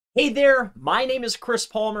Hey there, my name is Chris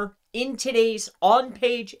Palmer. In today's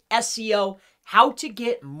on-page SEO, how to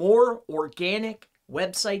get more organic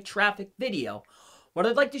website traffic video, what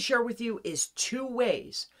I'd like to share with you is two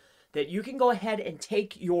ways that you can go ahead and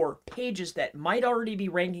take your pages that might already be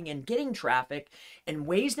ranking and getting traffic and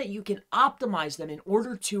ways that you can optimize them in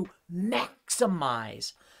order to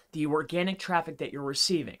maximize the organic traffic that you're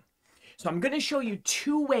receiving. So I'm going to show you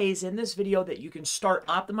two ways in this video that you can start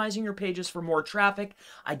optimizing your pages for more traffic.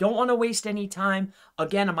 I don't want to waste any time.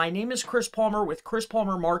 Again, my name is Chris Palmer with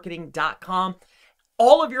chrispalmermarketing.com.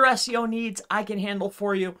 All of your SEO needs I can handle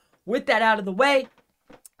for you. With that out of the way,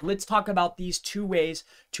 let's talk about these two ways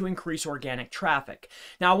to increase organic traffic.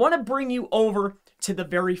 Now, I want to bring you over to the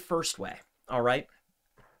very first way, all right?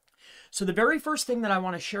 So the very first thing that I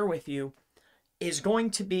want to share with you is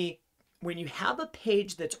going to be when you have a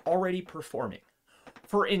page that's already performing.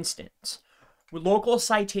 For instance, with local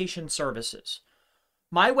citation services.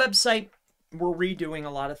 My website, we're redoing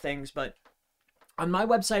a lot of things, but on my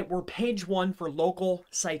website, we're page 1 for local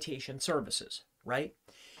citation services, right?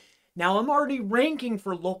 Now, I'm already ranking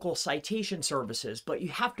for local citation services, but you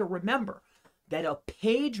have to remember that a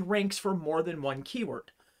page ranks for more than one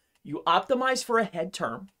keyword. You optimize for a head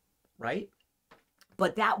term, right?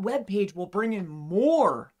 But that web page will bring in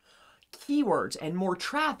more keywords and more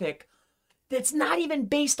traffic that's not even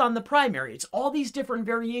based on the primary. It's all these different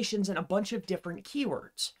variations and a bunch of different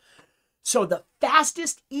keywords. So the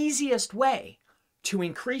fastest, easiest way to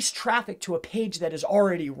increase traffic to a page that is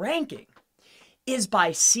already ranking is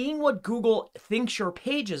by seeing what Google thinks your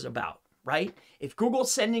page is about, right? If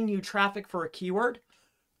Google's sending you traffic for a keyword,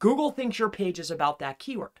 Google thinks your page is about that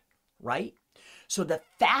keyword, right? So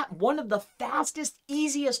one of the fastest,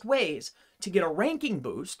 easiest ways to get a ranking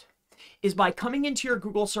boost is by coming into your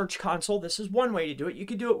Google Search Console. This is one way to do it. You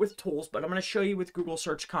can do it with tools, but I'm going to show you with Google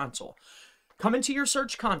Search Console. Come into your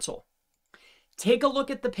Search Console. Take a look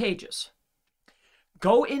at the pages.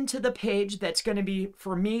 Go into the page that's going to be,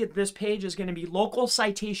 for me, this page is going to be local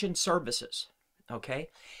citation services, okay?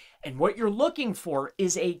 And what you're looking for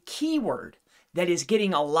is a keyword that is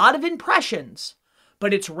getting a lot of impressions,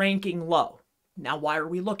 but it's ranking low. Now, why are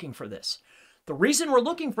we looking for this? The reason we're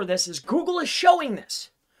looking for this is Google is showing this,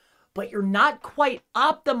 but you're not quite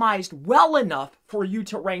optimized well enough for you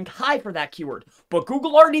to rank high for that keyword. But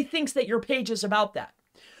Google already thinks that your page is about that.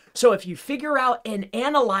 So if you figure out and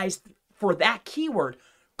analyze for that keyword,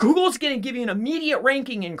 Google's going to give you an immediate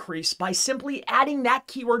ranking increase by simply adding that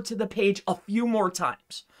keyword to the page a few more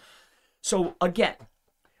times. So again,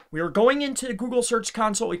 we are going into the Google Search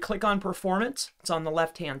Console. We click on Performance. It's on the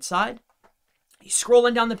left-hand side. You're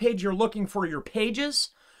scrolling down the page. You're looking for your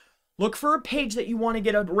pages. Look for a page that you want to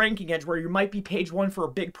get a ranking edge where you might be page 1 for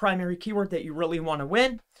a big primary keyword that you really want to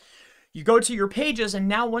win. You go to your pages, and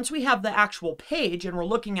now once we have the actual page and we're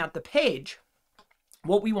looking at the page,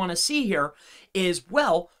 what we want to see here is,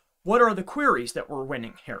 well, what are the queries that we're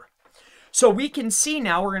winning here? So we can see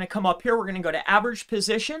now, we're going to come up here, we're going to go to average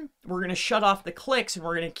position, we're going to shut off the clicks, and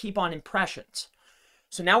we're going to keep on impressions.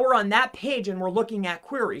 So now we're on that page and we're looking at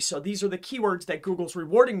queries. So these are the keywords that Google's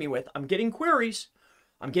rewarding me with. I'm getting queries,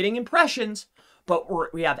 I'm getting impressions,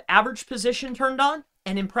 but we have average position turned on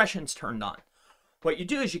and impressions turned on. What you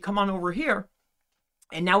do is you come on over here,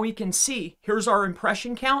 and now we can see here's our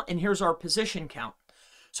impression count and here's our position count.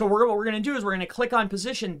 So what we're going to do is we're going to click on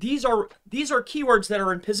position. These are keywords that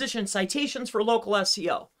are in position citations for local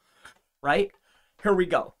SEO, right? Here we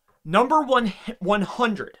go. Number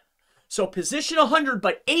 100. So position 100,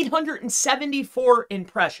 but 874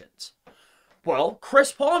 impressions. Well,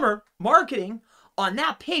 Chris Palmer Marketing on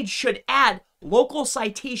that page should add local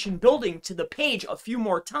citation building to the page a few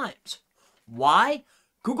more times. Why?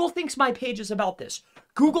 Google thinks my page is about this.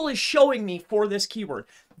 Google is showing me for this keyword.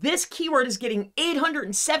 This keyword is getting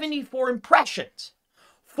 874 impressions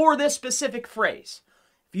for this specific phrase.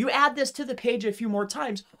 If you add this to the page a few more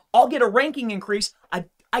times, I'll get a ranking increase.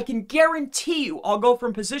 I can guarantee you I'll go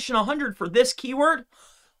from position 100 for this keyword.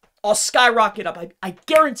 I'll skyrocket up. I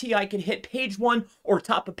guarantee I can hit page 1 or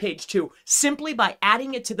top of page 2 simply by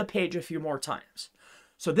adding it to the page a few more times.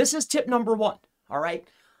 So this is tip number 1, all right?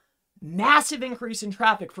 Massive increase in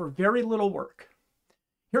traffic for very little work.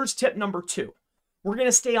 Here's tip number 2. We're going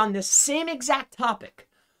to stay on this same exact topic,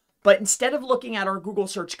 but instead of looking at our Google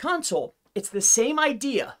Search Console, it's the same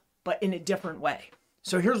idea, but in a different way.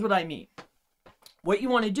 So here's what I mean. What you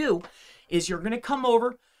want to do is you're going to come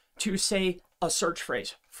over to, say, a search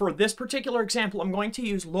phrase. For this particular example, I'm going to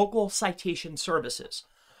use local citation services.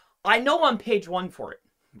 I know I'm page 1 for it,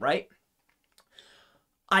 right?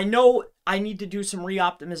 I know I need to do some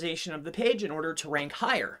re-optimization of the page in order to rank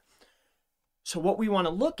higher. So what we want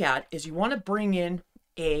to look at is you want to bring in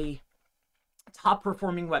a top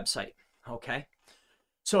performing website, okay?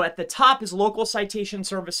 So at the top is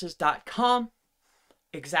localcitationservices.com,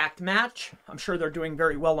 exact match. I'm sure they're doing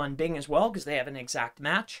very well on Bing as well because they have an exact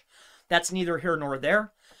match. That's neither here nor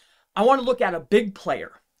there. I want to look at a big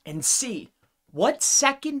player and see what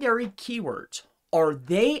secondary keywords are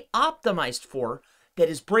they optimized for that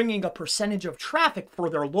is bringing a percentage of traffic for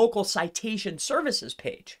their local citation services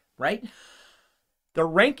page, right? They're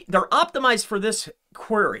optimized for this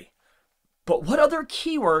query, but what other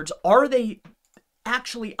keywords are they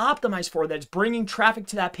actually optimized for that's bringing traffic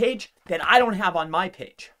to that page that I don't have on my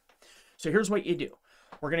page? So here's what you do.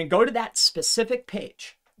 We're going to go to that specific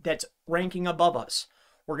page that's ranking above us.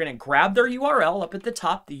 We're going to grab their URL up at the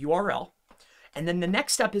top, the URL. And then the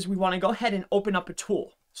next step is we want to go ahead and open up a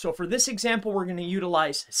tool. So for this example, we're going to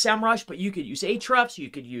utilize SEMrush, but you could use Ahrefs, you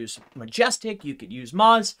could use Majestic, you could use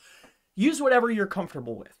Moz. Use whatever you're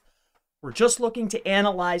comfortable with. We're just looking to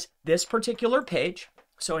analyze this particular page.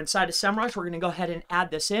 So inside of SEMrush, we're going to go ahead and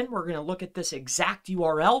add this in. We're going to look at this exact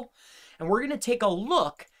URL, and we're going to take a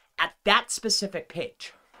look at that specific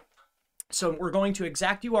page. So we're going to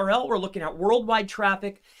exact URL. We're looking at worldwide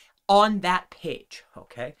traffic on that page,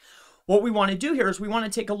 okay? What we want to do here is we want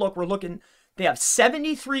to take a look. We're looking, they have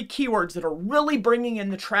 73 keywords that are really bringing in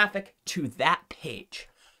the traffic to that page.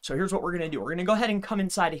 So here's what we're going to do. We're going to go ahead and come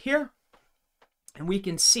inside of here, and we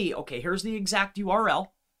can see, okay, here's the exact URL.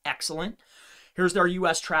 Excellent. Here's their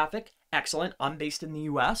US traffic. Excellent. I'm based in the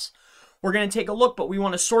US. We're going to take a look, but we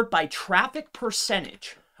want to sort by traffic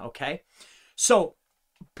percentage, okay? So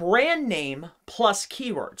brand name plus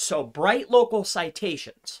keywords. So Bright Local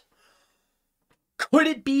Citations. Could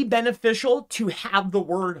it be beneficial to have the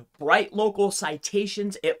word Bright Local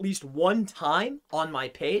Citations at least one time on my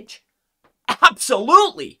page?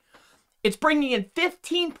 Absolutely. It's bringing in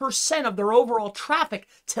 15% of their overall traffic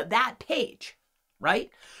to that page,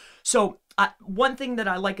 right? So one thing that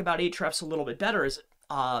I like about Ahrefs a little bit better is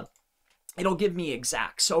it'll give me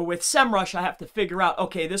exact. So with SEMrush, I have to figure out,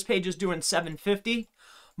 okay, this page is doing 750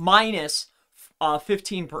 minus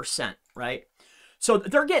 15%, right? So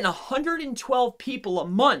they're getting 112 people a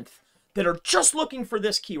month that are just looking for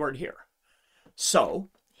this keyword here. So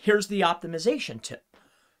here's the optimization tip.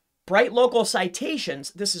 Bright Local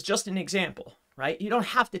Citations, this is just an example, right? You don't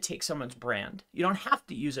have to take someone's brand. You don't have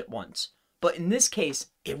to use it once. But in this case,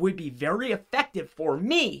 it would be very effective for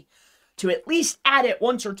me to at least add it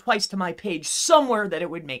once or twice to my page somewhere that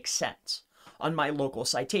it would make sense on my local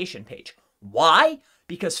citation page. Why?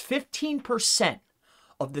 Because 15%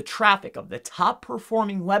 of the traffic of the top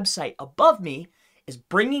performing website above me is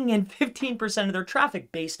bringing in 15% of their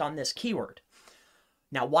traffic based on this keyword.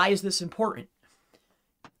 Now, why is this important?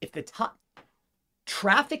 If the top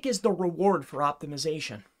traffic is the reward for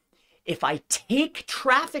optimization, if I take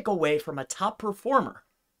traffic away from a top performer,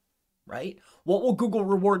 right, what will Google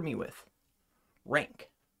reward me with? Rank,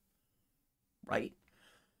 right?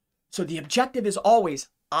 So the objective is always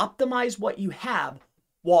optimize what you have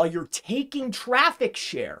while you're taking traffic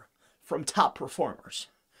share from top performers.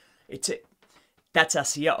 That's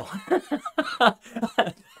SEO.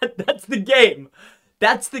 That's the game.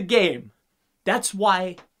 That's the game. That's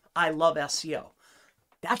why I love SEO.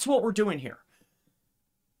 That's what we're doing here.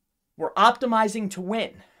 We're optimizing to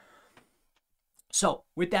win. So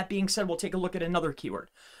with that being said, we'll take a look at another keyword.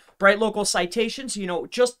 Bright Local Citations, you know,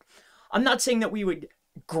 I'm not saying that we would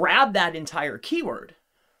grab that entire keyword,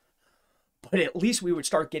 but at least we would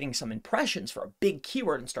start getting some impressions for a big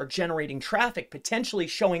keyword and start generating traffic, potentially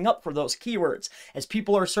showing up for those keywords. As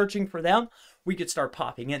people are searching for them, we could start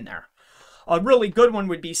popping in there. A really good one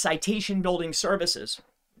would be citation building services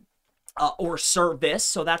or service.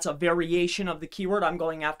 So that's a variation of the keyword. I'm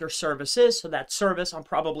going after services. So that's service. I'm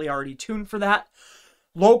probably already tuned for that.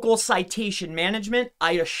 Local citation management.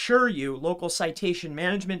 I assure you, local citation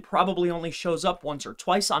management probably only shows up once or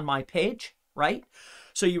twice on my page, right?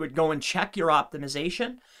 So you would go and check your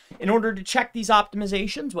optimization. In order to check these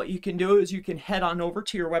optimizations, what you can do is you can head on over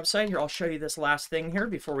to your website. Here, I'll show you this last thing here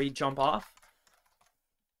before we jump off.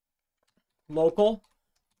 Local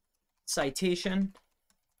citation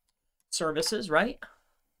services, right?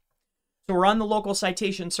 So we're on the local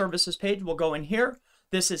citation services page. We'll go in here.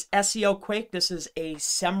 This is SEO Quake. This is a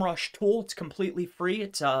SEMrush tool. It's completely free.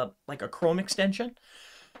 It's like a Chrome extension.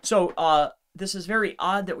 So this is very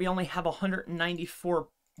odd that we only have 194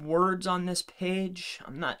 words on this page.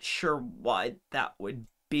 I'm not sure why that would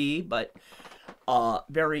be, but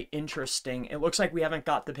very interesting. It looks like we haven't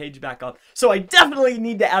got the page back up. So I definitely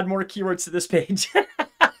need to add more keywords to this page.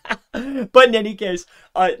 But in any case,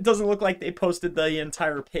 it doesn't look like they posted the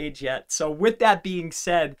entire page yet. So with that being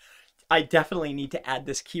said, I definitely need to add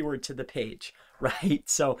this keyword to the page, right?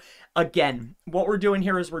 So again, what we're doing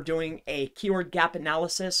here is we're doing a keyword gap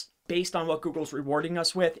analysis based on what Google's rewarding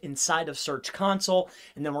us with inside of Search Console.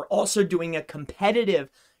 And then we're also doing a competitive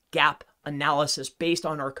gap analysis based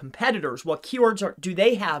on our competitors. What keywords do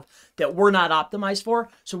they have that we're not optimized for,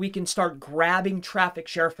 so we can start grabbing traffic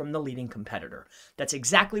share from the leading competitor. That's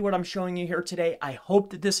exactly what I'm showing you here today. I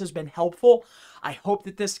hope that this has been helpful. I hope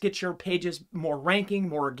that this gets your pages more ranking,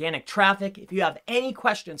 more organic traffic. If you have any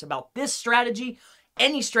questions about this strategy,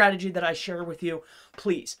 any strategy that I share with you,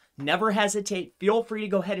 please never hesitate. Feel free to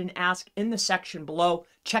go ahead and ask in the section below.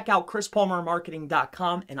 Check out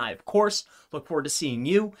chrispalmermarketing.com. And I, of course, look forward to seeing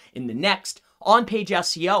you in the next on-page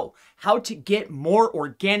SEO, how to get more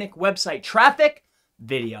organic website traffic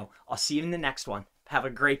video. I'll see you in the next one. Have a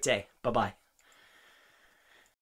great day. Bye-bye.